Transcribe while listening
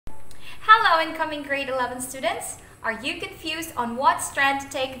incoming grade 11 students! Are you confused on what strand to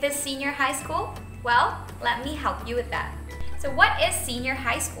take this senior high school? Well, let me help you with that. So what is senior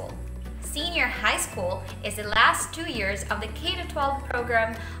high school? Senior high school is the last 2 years of the K-12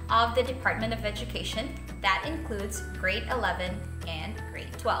 program of the Department of Education that includes grade 11 and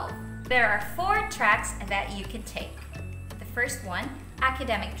grade 12. There are 4 tracks that you can take. The first one,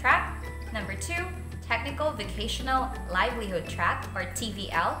 academic track. Number 2, technical vocational livelihood track or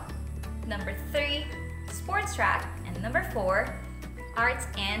TVL. Number 3, sports track. And number 4, arts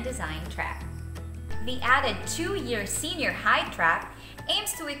and design track. The added 2-year senior high track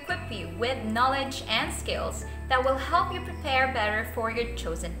aims to equip you with knowledge and skills that will help you prepare better for your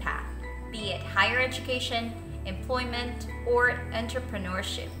chosen path, be it higher education, employment, or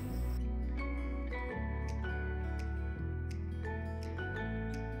entrepreneurship.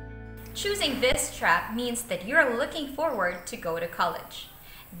 Choosing this track means that you're looking forward to go to college.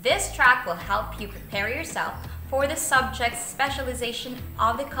 This track will help you prepare yourself for the subject specialization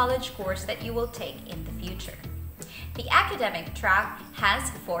of the college course that you will take in the future. The academic track has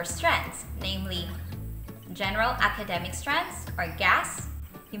 4 strands, namely General Academic Strands or GAS,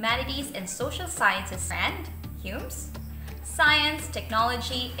 Humanities and Social Sciences Strand, HUMSS, Science,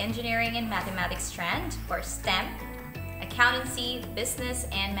 Technology, Engineering and Mathematics Strand or STEM, Accountancy, Business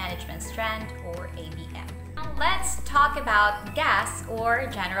and Management Strand or ABM. Now let's talk about GAS or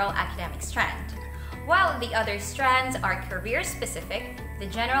General Academic Strand. While the other strands are career-specific, the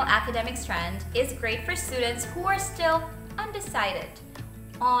General Academic Strand is great for students who are still undecided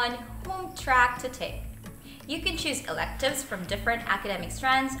on whom track to take. You can choose electives from different academic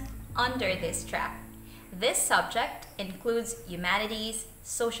strands under this track. This subject includes humanities,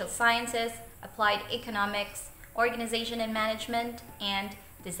 social sciences, applied economics, organization and management, and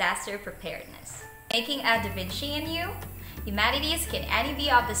disaster preparedness. Making a Da Vinci in you? Humanities can any be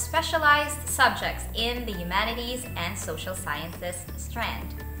of the specialized subjects in the humanities and social sciences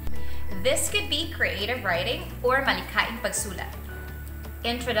strand. This could be creative writing or malikaing pagsulat,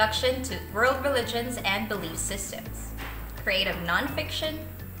 introduction to world religions and belief systems, creative nonfiction,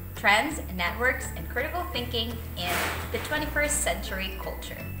 trends, networks, and critical thinking in the 21st century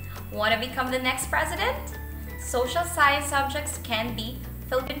culture. Want to become the next president? Social science subjects can be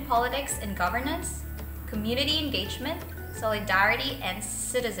Philippine politics and governance, community engagement, solidarity and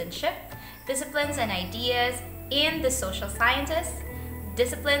citizenship, disciplines and ideas in the social sciences,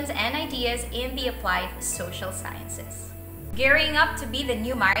 disciplines and ideas in the applied social sciences. Gearing up to be the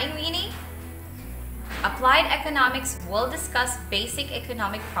new Maring Weenie? Applied economics will discuss basic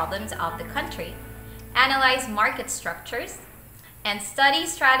economic problems of the country, analyze market structures, and study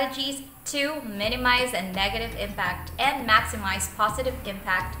strategies to minimize a negative impact and maximize positive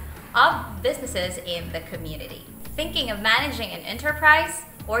impact of businesses in the community. Thinking of managing an enterprise,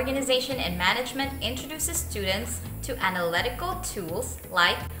 organization and management introduces students to analytical tools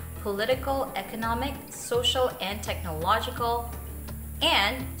like political, economic, social and technological,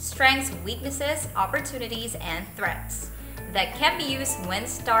 and strengths, weaknesses, opportunities, and threats that can be used when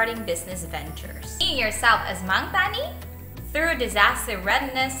starting business ventures. Seeing yourself as Mang Tani? Through disaster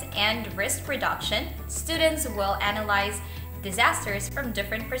readiness and risk reduction, students will analyze disasters from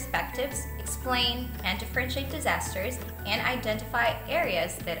different perspectives, explain and differentiate disasters, and identify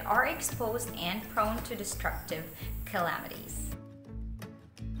areas that are exposed and prone to destructive calamities.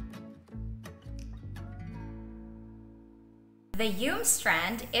 The HUMSS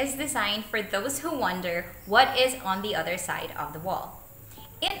strand is designed for those who wonder what is on the other side of the wall.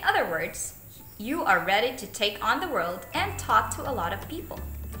 In other words, you are ready to take on the world and talk to a lot of people.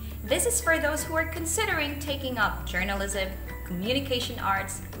 This is for those who are considering taking up journalism, communication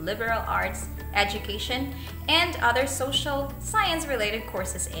arts, liberal arts, education, and other social science-related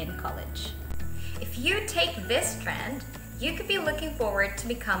courses in college. If you take this strand, you could be looking forward to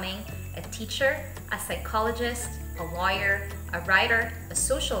becoming a teacher, a psychologist, a lawyer, a writer, a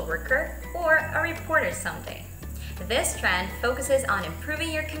social worker, or a reporter someday. This strand focuses on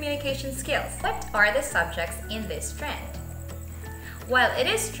improving your communication skills. What are the subjects in this strand? While it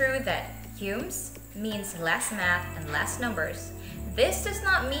is true that HUMSS means less math and less numbers, this does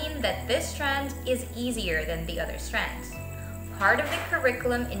not mean that this strand is easier than the other strands. Part of the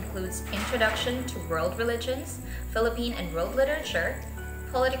curriculum includes introduction to world religions, Philippine and world literature,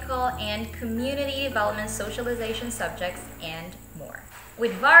 political and community development socialization subjects, and more.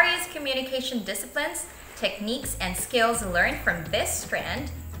 With various communication disciplines, techniques, and skills learned from this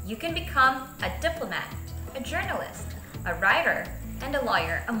strand, you can become a diplomat, a journalist, a writer, and a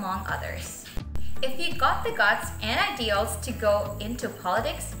lawyer, among others. If you got the guts and ideals to go into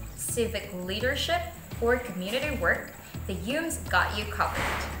politics, civic leadership, or community work, the HUMSS got you covered.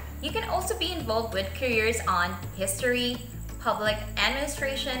 You can also be involved with careers on history, public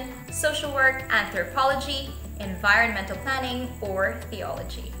administration, social work, anthropology, environmental planning, or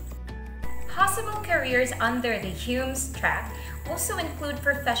theology. Possible careers under the HUMSS track also include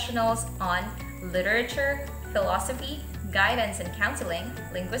professionals on literature, philosophy, guidance and counseling,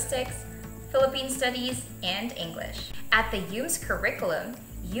 linguistics, Philippine studies, and English. At the HUMSS curriculum,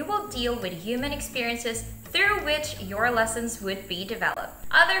 you will deal with human experiences through which your lessons would be developed.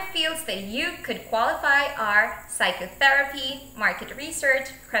 Other fields that you could qualify are psychotherapy, market research,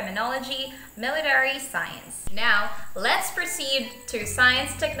 criminology, military science. Now, let's proceed to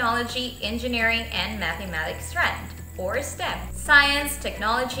science, technology, engineering, and mathematics strand, or STEM. Science,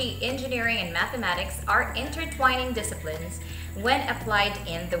 technology, engineering, and mathematics are intertwining disciplines when applied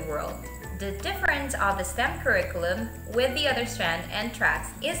in the world. The difference of the STEM curriculum with the other strand and tracks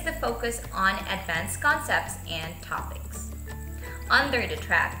is the focus on advanced concepts and topics. Under the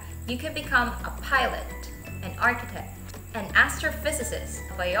track, you can become a pilot, an architect, an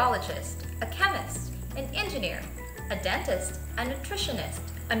astrophysicist, a biologist, a chemist, an engineer, a dentist, a nutritionist,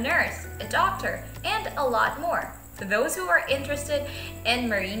 a nurse, a doctor, and a lot more. Those who are interested in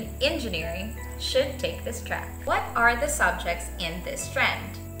marine engineering should take this track. What are the subjects in this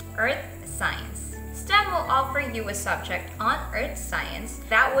strand? Earth Science. STEM will offer you a subject on Earth Science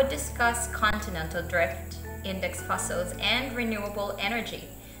that would discuss continental drift, index fossils, and renewable energy.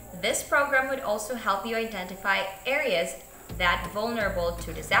 This program would also help you identify areas that are vulnerable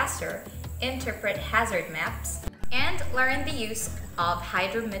to disaster, interpret hazard maps, and learn the use of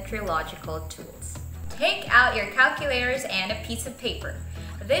hydrometeorological tools. Take out your calculators and a piece of paper.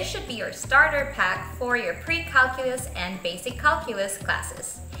 This should be your starter pack for your pre-calculus and basic calculus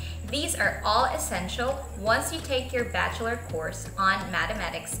classes. These are all essential once you take your bachelor course on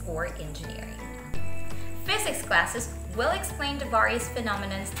mathematics or engineering. Physics classes will explain the various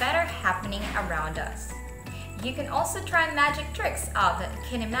phenomena that are happening around us. You can also try magic tricks of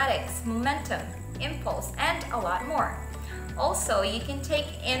kinematics, momentum, impulse, and a lot more. Also, you can take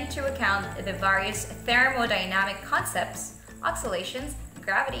into account the various thermodynamic concepts, oscillations,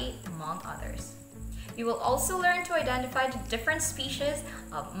 gravity, among others. You will also learn to identify the different species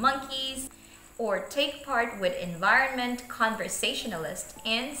of monkeys or take part with environment conversationalists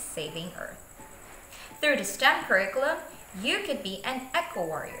in saving Earth. Through the STEM curriculum, you could be an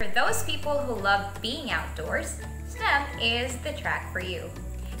eco-warrior. For those people who love being outdoors, STEM is the track for you.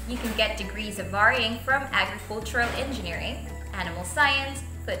 You can get degrees varying from agricultural engineering, animal science,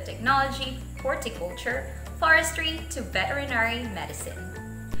 food technology, horticulture, forestry, to veterinary medicine.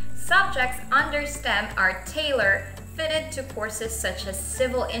 Subjects under STEM are tailor-fitted to courses such as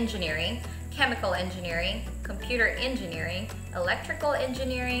civil engineering, chemical engineering, computer engineering, electrical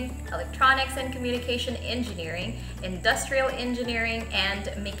engineering, electronics and communication engineering, industrial engineering,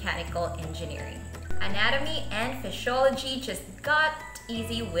 and mechanical engineering. Anatomy and physiology just got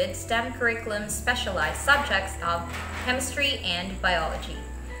easy with STEM curriculum specialized subjects of chemistry and biology.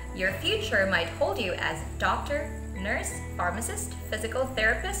 Your future might hold you as doctor, nurse, pharmacist, physical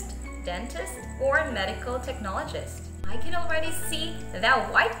therapist, dentist, or medical technologist. I can already see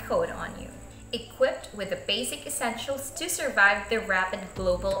that white coat on you. Equipped with the basic essentials to survive the rapid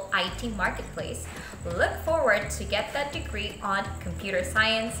global IT marketplace, look forward to get that degree on computer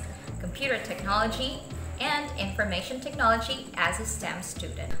science, computer technology, and information technology as a STEM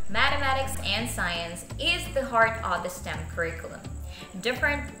student. Mathematics and science is the heart of the STEM curriculum.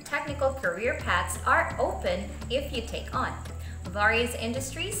 Different technical career paths are open if you take on. Various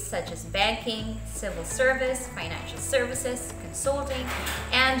industries such as banking, civil service, financial services, consulting,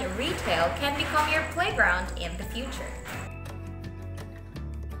 and retail can become your playground in the future.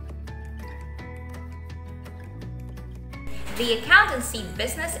 The Accountancy,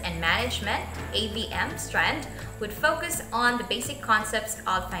 Business and Management (ABM) strand would focus on the basic concepts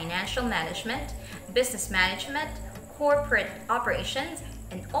of financial management, business management, corporate operations,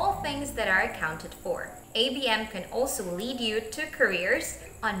 and all things that are accounted for. ABM can also lead you to careers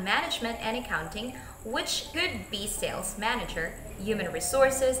on management and accounting, which could be sales manager, human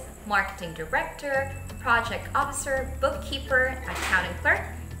resources, marketing director, project officer, bookkeeper, accounting clerk,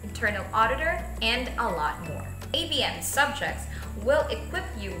 internal auditor, and a lot more. ABM subjects will equip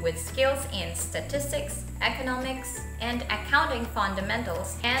you with skills in statistics, economics, and accounting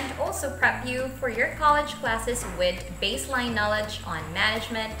fundamentals, and also prep you for your college classes with baseline knowledge on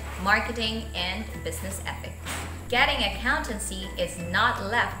management, marketing, and business ethics. Getting accountancy is not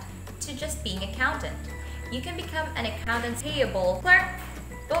left to just being accountant. You can become an accountant payable clerk,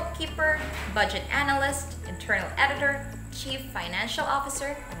 bookkeeper, budget analyst, internal editor, Chief Financial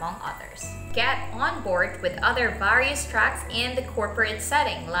Officer, among others. Get on board with other various tracks in the corporate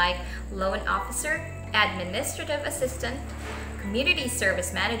setting like Loan Officer, Administrative Assistant, Community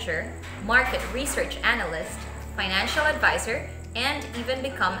Service Manager, Market Research Analyst, Financial Advisor, and even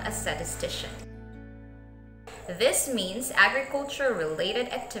become a statistician. This means agriculture-related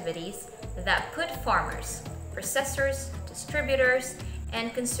activities that put farmers, processors, distributors,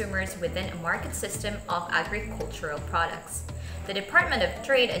 and consumers within a market system of agricultural products. The Department of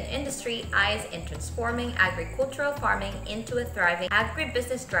Trade and Industry eyes in transforming agricultural farming into a thriving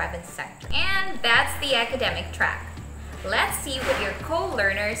agribusiness-driven sector. And that's the academic track. Let's see what your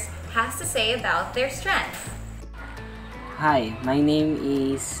co-learners has to say about their strengths. Hi, my name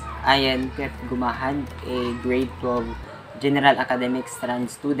is Ayan Pep Gumahad, a grade 12 General Academic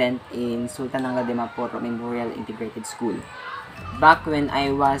Strand student in Sultan Anga Dimapur Memorial Integrated School. Back when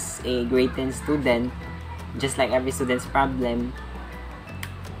I was a grade 10 student, just like every student's problem,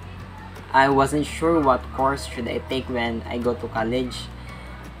 I wasn't sure what course should I take when I go to college.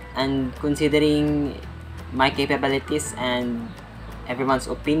 And considering my capabilities and everyone's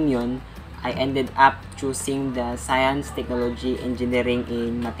opinion, I ended up choosing the Science, Technology, Engineering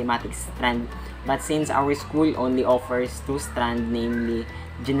in Mathematics strand. But since our school only offers two strands, namely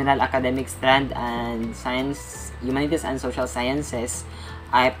General Academic strand and Science, Humanities and Social Sciences,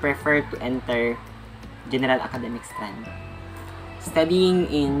 I prefer to enter General Academic strand. Studying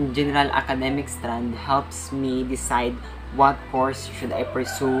in General Academic strand helps me decide what course should I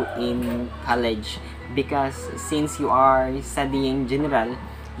pursue in college, because since you are studying general,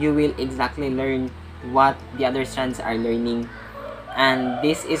 you will exactly learn what the other strands are learning, and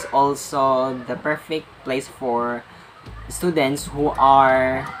this is also the perfect place for students who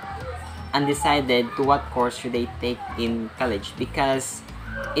are undecided to what course should they take in college, because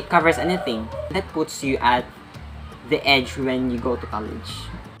it covers anything that puts you at the edge when you go to college.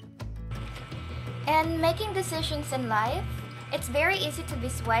 And making decisions in life, it's very easy to be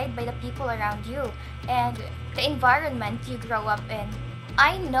swayed by the people around you and the environment you grow up in.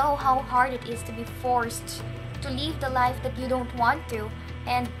 I know how hard it is to be forced to live the life that you don't want to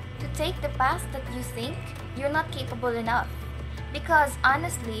and to take the path that you think you're not capable enough. Because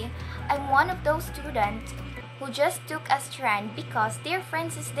honestly, I'm one of those students who just took a strand because their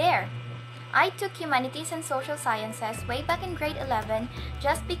friends is there. I took Humanities and Social Sciences way back in grade 11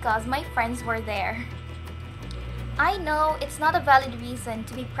 just because my friends were there. I know it's not a valid reason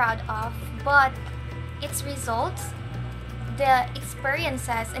to be proud of, but its results, the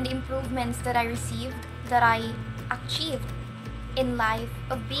experiences and the improvements that I received, that I achieved in life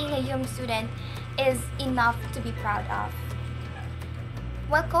of being a HUMSS student is enough to be proud of.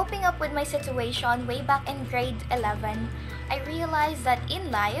 While coping up with my situation way back in grade 11, I realized that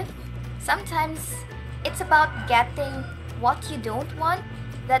in life, sometimes it's about getting what you don't want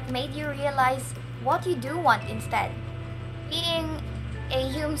that made you realize what you do want instead. Being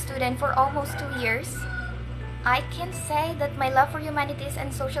a HUMSS student for almost 2 years, I can say that my love for humanities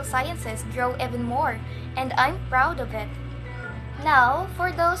and social sciences grew even more, and I'm proud of it. Now,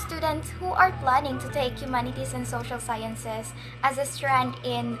 for those students who are planning to take humanities and social sciences as a strand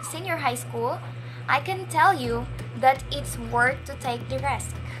in senior high school, I can tell you that it's worth to take the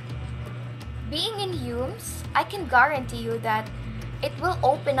risk. Being in HUMSS, I can guarantee you that it will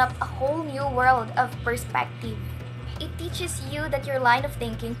open up a whole new world of perspective. It teaches you that your line of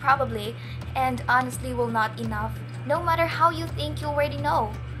thinking probably and honestly will not enough. No matter how you think you already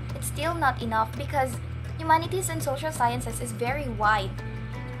know, it's still not enough because humanities and social sciences is very wide.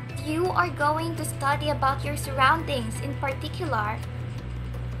 You are going to study about your surroundings in particular.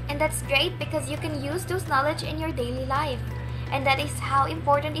 And that's great because you can use those knowledge in your daily life. And that is how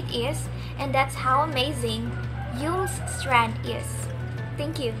important it is, and that's how amazing HUMSS strand is.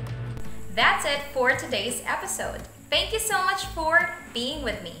 Thank you. That's it for today's episode. Thank you so much for being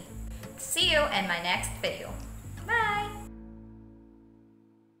with me. See you in my next video. Bye!